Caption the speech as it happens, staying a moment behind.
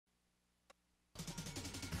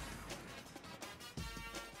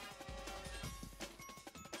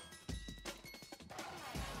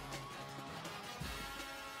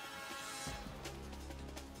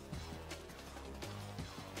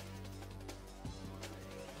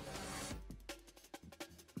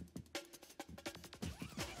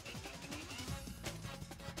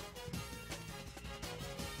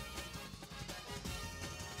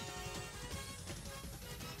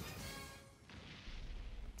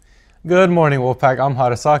Good morning, Wolfpack. I'm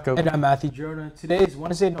Harasaka. And I'm Matthew Jordan. Today is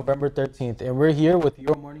Wednesday, November 13th, and we're here with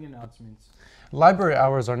your morning announcements. Library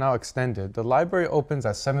hours are now extended. The library opens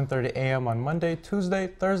at 7:30 a.m. on Monday, Tuesday,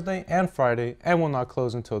 Thursday, and Friday, and will not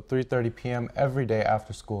close until 3:30 p.m. every day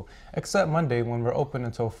after school, except Monday when we're open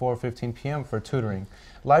until 4:15 p.m. for tutoring.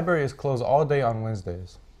 Library is closed all day on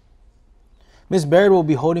Wednesdays. Ms. Baird will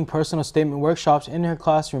be holding personal statement workshops in her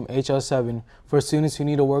classroom HL7 for students who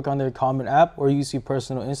need to work on their Common App or UC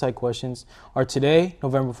Personal Insight questions are today,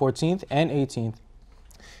 November 14th and 18th.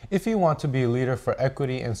 If you want to be a leader for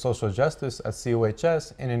equity and social justice at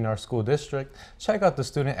COHS and in our school district, check out the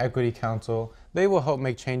Student Equity Council. They will help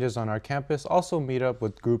make changes on our campus, also meet up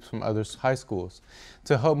with groups from other high schools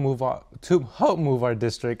to help move our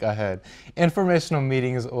district ahead. Informational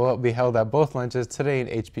meetings will be held at both lunches today in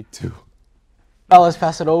HP2. Now let's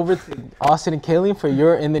pass it over to Austin and Kayleen for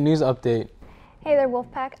your In the News update. Hey there,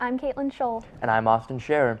 Wolfpack. I'm Caitlin Scholl. And I'm Austin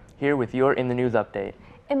Scherer, here with your In the News update.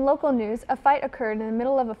 In local news, a fight occurred in the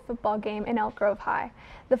middle of a football game in Elk Grove High.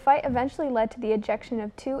 The fight eventually led to the ejection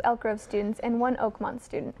of 2 Elk Grove students and 1 Oakmont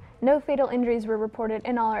student. No fatal injuries were reported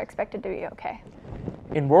and all are expected to be okay.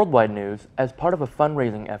 In worldwide news, as part of a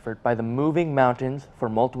fundraising effort by the Moving Mountains for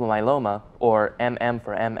Multiple Myeloma, or MM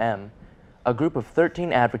for MM, a group of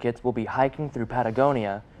 13 advocates will be hiking through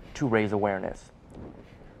Patagonia to raise awareness.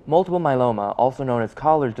 Multiple myeloma, also known as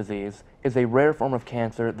Collar's disease, is a rare form of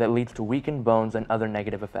cancer that leads to weakened bones and other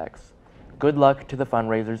negative effects. Good luck to the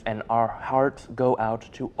fundraisers, and our hearts go out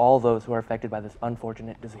to all those who are affected by this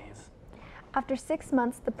unfortunate disease. After 6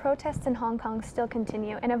 months, the protests in Hong Kong still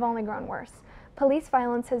continue and have only grown worse. Police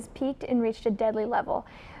violence has peaked and reached a deadly level,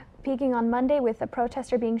 peaking on Monday with a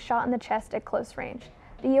protester being shot in the chest at close range.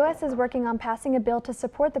 The U.S. is working on passing a bill to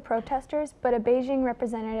support the protesters, but a Beijing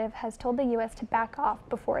representative has told the U.S. to back off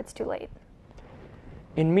before it's too late.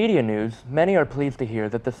 In media news, many are pleased to hear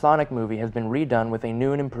that the Sonic movie has been redone with a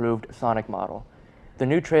new and improved Sonic model. The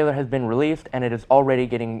new trailer has been released, and it is already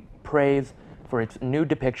getting praise for its new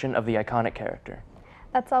depiction of the iconic character.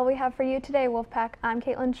 That's all we have for you today, Wolfpack. I'm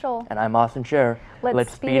Caitlin Scholl. And I'm Austin Scherer.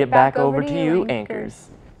 Let's speed it back over to you,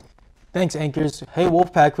 anchors. Thanks, anchors. Hey,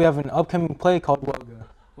 Wolfpack, we have an upcoming play called Woga.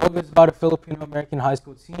 Woga is about a Filipino-American high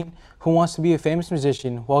school teen who wants to be a famous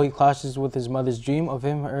musician while he clashes with his mother's dream of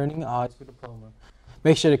him earning a high school diploma.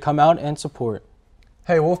 Make sure to come out and support.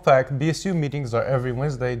 Hey, Wolfpack, BSU meetings are every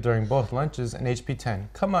Wednesday during both lunches in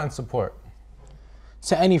HP10. Come out and support.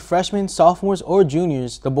 To any freshmen, sophomores, or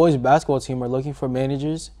juniors, the boys basketball team are looking for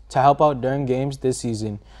managers to help out during games this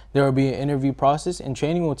season. There will be an interview process and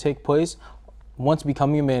training will take place once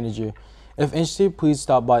becoming a manager. If interested, please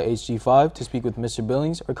stop by HG5 to speak with Mr.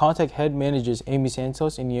 Billings or contact head managers Amy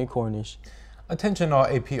Santos and Ian Cornish. Attention all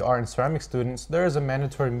AP Art and Ceramic students, there is a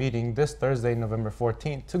mandatory meeting this Thursday, November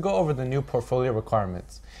 14th to go over the new portfolio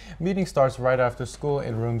requirements. Meeting starts right after school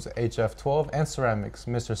in rooms HF12 and Ceramics,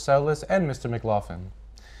 Mr. Sellis and Mr. McLaughlin.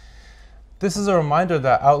 This is a reminder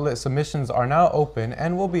that outlet submissions are now open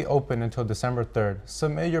and will be open until December 3rd.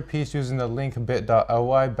 Submit your piece using the link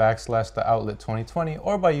bit.ly/theoutlet2020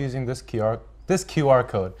 or by using this QR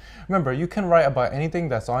code. Remember, you can write about anything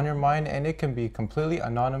that's on your mind and it can be completely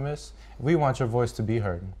anonymous. We want your voice to be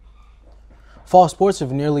heard. Fall sports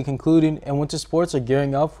have nearly concluded and winter sports are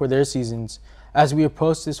gearing up for their seasons. As we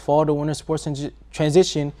approach this fall to winter sports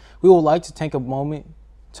transition, we would like to take a moment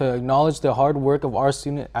to acknowledge the hard work of our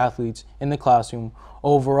student athletes in the classroom.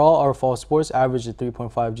 Overall, our fall sports averaged a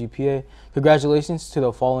 3.5 GPA. Congratulations to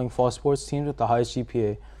the following fall sports teams with the highest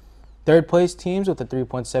GPA. Third place teams with a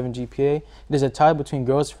 3.7 GPA. It is a tie between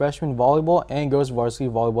girls freshman volleyball and girls varsity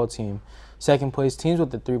volleyball team. Second place teams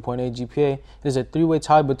with a 3.8 GPA. It is a 3-way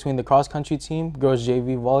tie between the cross country team, girls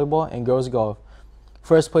JV volleyball, and girls golf.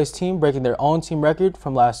 First place team breaking their own team record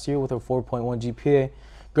from last year with a 4.1 GPA.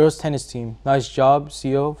 Girls tennis team. Nice job,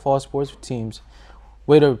 CO fall sports teams.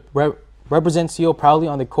 Way to represent CO proudly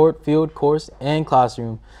on the court, field, course, and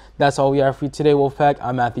classroom. That's all we have for you today, Wolfpack.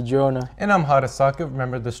 I'm Matthew Girona. And I'm Harasaka.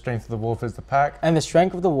 Remember, the strength of the wolf is the pack. And the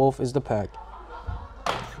strength of the wolf is the pack.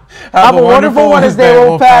 Have a wonderful Wednesday,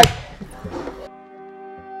 Wolfpack.